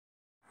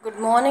Good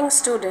morning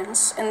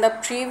students. In the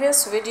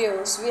previous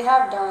videos we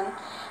have done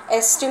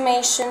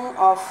estimation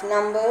of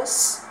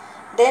numbers.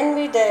 Then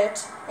we did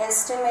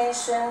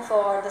estimation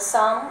for the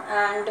sum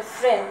and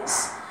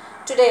difference.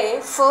 Today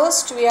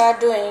first we are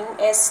doing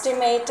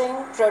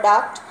estimating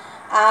product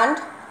and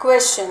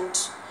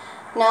quotient.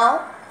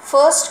 Now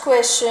first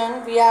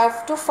question, we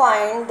have to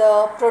find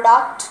the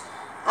product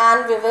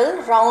and we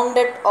will round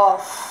it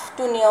off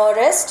to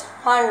nearest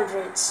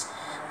hundreds.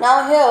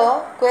 Now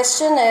here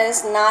question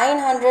is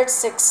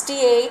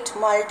 968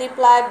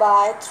 multiplied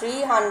by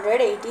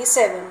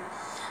 387.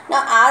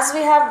 Now as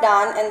we have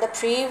done in the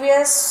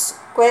previous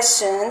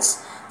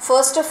questions,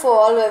 first of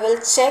all we will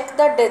check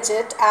the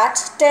digit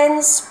at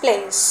tens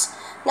place.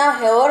 Now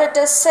here it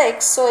is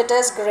 6, so it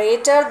is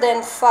greater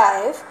than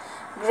 5.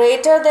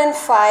 Greater than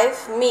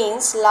 5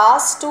 means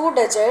last two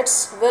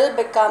digits will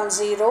become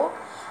 0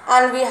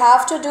 and we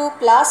have to do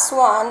plus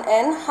 1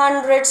 in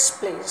hundreds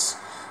place.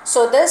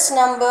 So this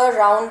number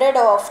rounded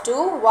off to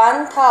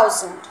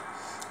 1000.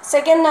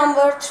 Second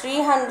number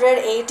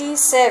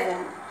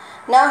 387.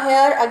 Now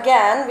here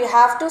again we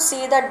have to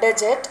see the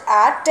digit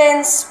at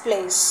tens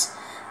place.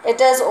 It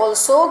is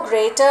also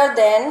greater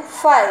than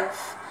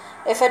 5.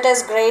 If it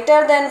is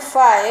greater than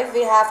 5,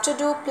 we have to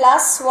do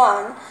plus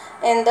 1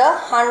 in the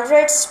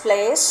hundreds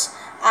place,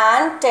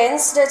 and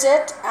tens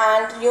digit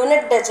and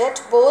unit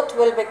digit both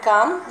will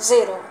become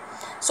 0.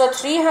 So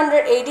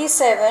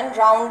 387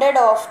 rounded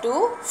off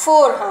to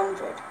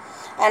 400.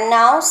 And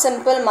now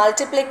simple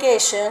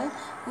multiplication,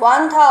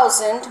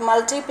 1000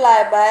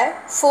 multiplied by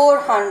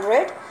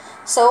 400.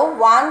 So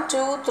 1,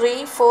 2,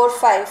 3, 4,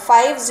 5.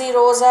 5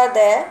 zeros are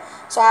there.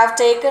 So I have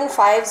taken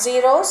 5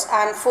 zeros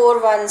and 4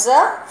 ones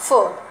are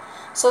 4.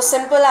 So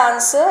simple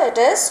answer, it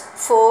is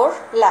 4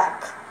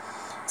 lakh.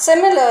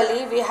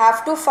 Similarly, we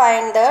have to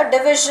find the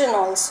division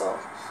also.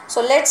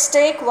 So let's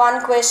take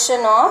one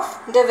question of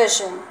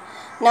division.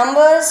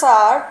 Numbers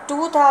are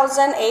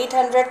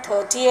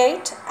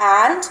 2838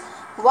 and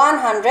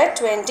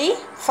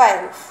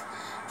 125.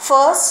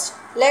 First,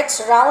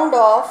 let's round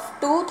off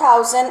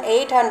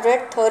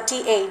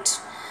 2838.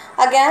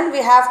 Again,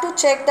 we have to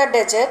check the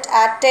digit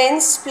at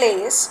tens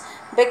place.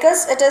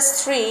 Because it is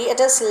 3, it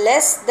is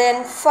less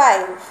than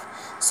 5.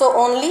 So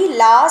only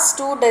last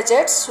two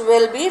digits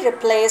will be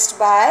replaced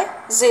by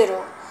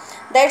 0.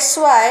 That's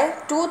why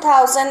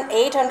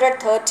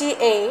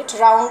 2838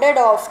 rounded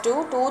off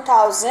to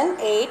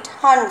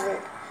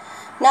 2800.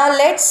 Now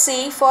let's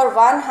see for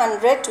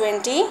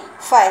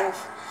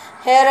 125.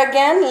 Here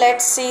again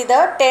let's see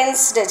the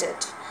tens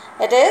digit.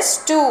 It is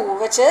 2,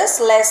 which is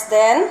less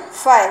than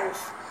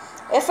 5.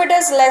 If it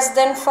is less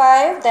than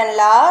 5, then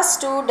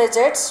last two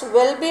digits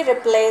will be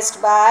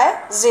replaced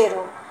by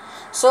 0.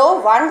 So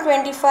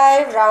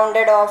 125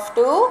 rounded off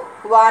to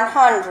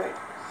 100.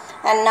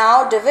 And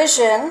now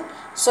division.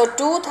 So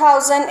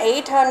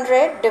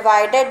 2800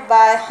 divided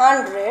by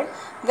 100.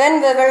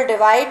 When we will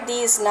divide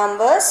these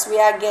numbers, we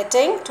are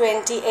getting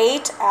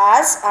 28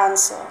 as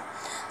answer.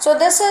 So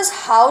this is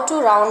how to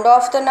round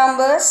off the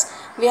numbers.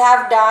 We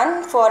have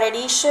done for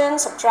addition,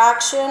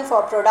 subtraction,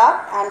 for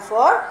product and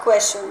for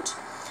quotient.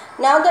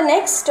 Now the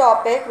next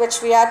topic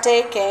which we are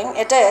taking,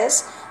 it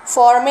is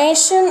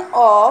formation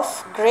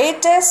of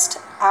greatest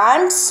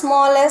and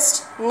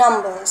smallest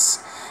numbers.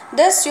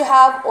 This you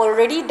have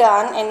already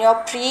done in your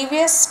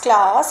previous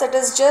class. It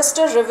is just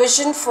a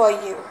revision for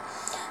you.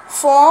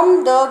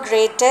 Form the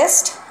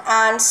greatest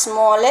and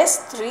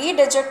smallest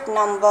 3-digit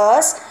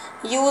numbers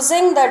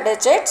using the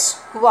digits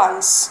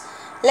ones.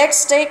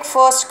 Let's take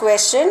first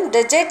question.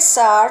 Digits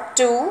are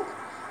 2,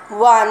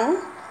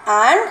 1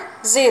 and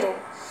 0.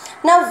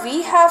 Now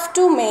we have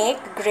to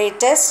make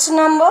greatest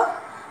number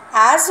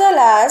as well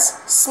as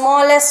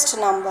smallest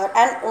number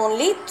and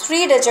only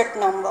 3-digit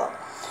number.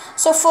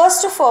 So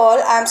first of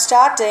all I am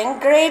starting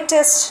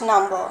greatest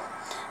number.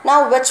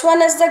 Now which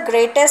one is the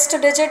greatest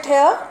digit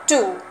here?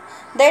 2.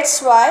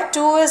 That's why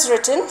 2 is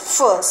written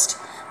first.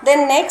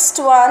 Then next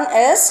one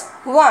is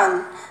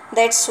 1.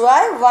 That's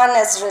why 1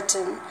 is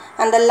written.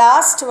 And the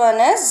last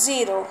one is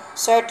 0.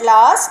 So at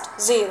last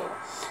 0.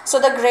 So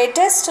the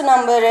greatest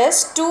number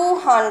is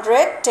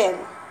 210.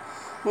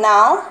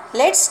 Now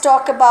let's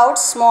talk about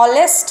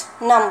smallest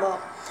number.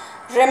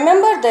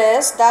 Remember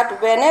this,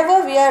 that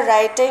whenever we are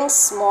writing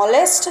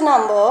smallest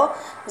number,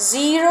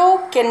 0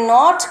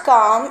 cannot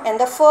come in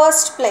the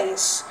first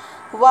place.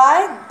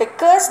 Why?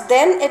 Because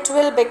then it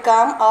will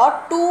become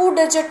a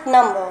 2-digit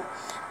number.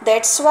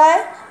 That's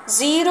why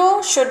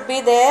 0 should be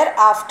there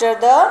after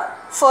the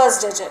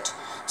first digit.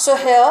 So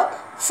here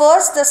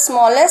first the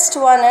smallest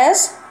one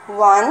is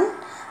 1.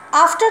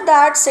 After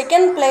that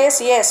second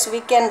place, yes,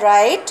 we can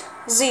write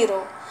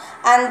 0.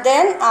 And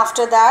then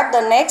after that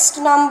the next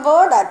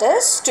number, that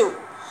is 2.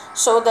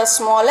 So the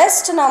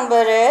smallest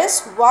number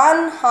is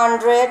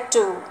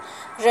 102.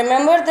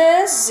 Remember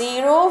this,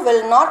 0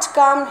 will not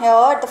come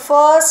here at the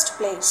first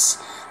place.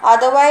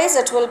 Otherwise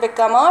it will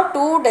become a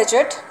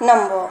 2-digit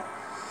number.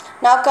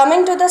 Now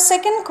coming to the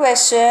second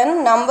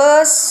question,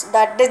 numbers,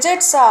 that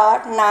digits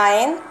are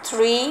 9,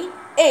 3,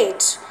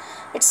 8.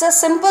 It's a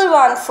simple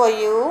one for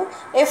you.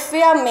 If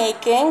we are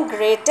making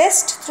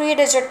greatest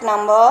 3-digit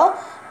number,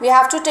 we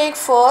have to take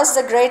first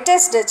the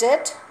greatest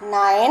digit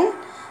 9,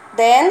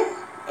 then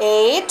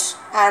 8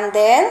 and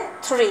then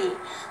 3.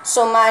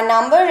 So my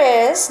number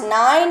is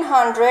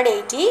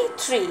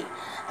 983.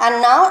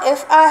 And now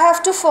if I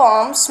have to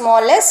form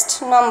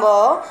smallest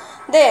number,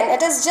 then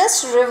it is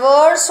just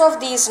reverse of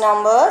these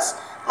numbers.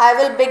 I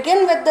will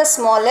begin with the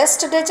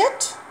smallest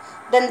digit,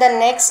 then the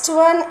next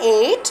one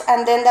 8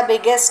 and then the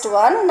biggest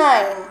one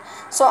 9.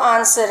 So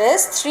answer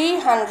is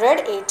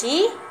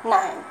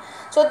 389.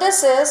 So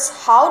this is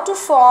how to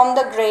form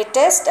the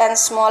greatest and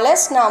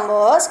smallest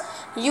numbers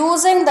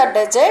using the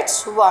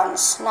digits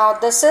ones. Now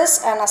this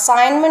is an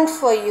assignment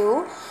for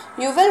you.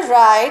 You will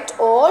write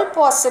all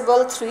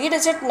possible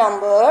 3-digit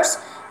numbers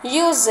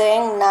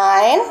using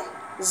 9,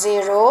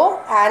 0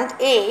 and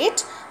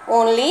 8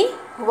 only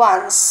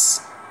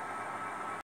once.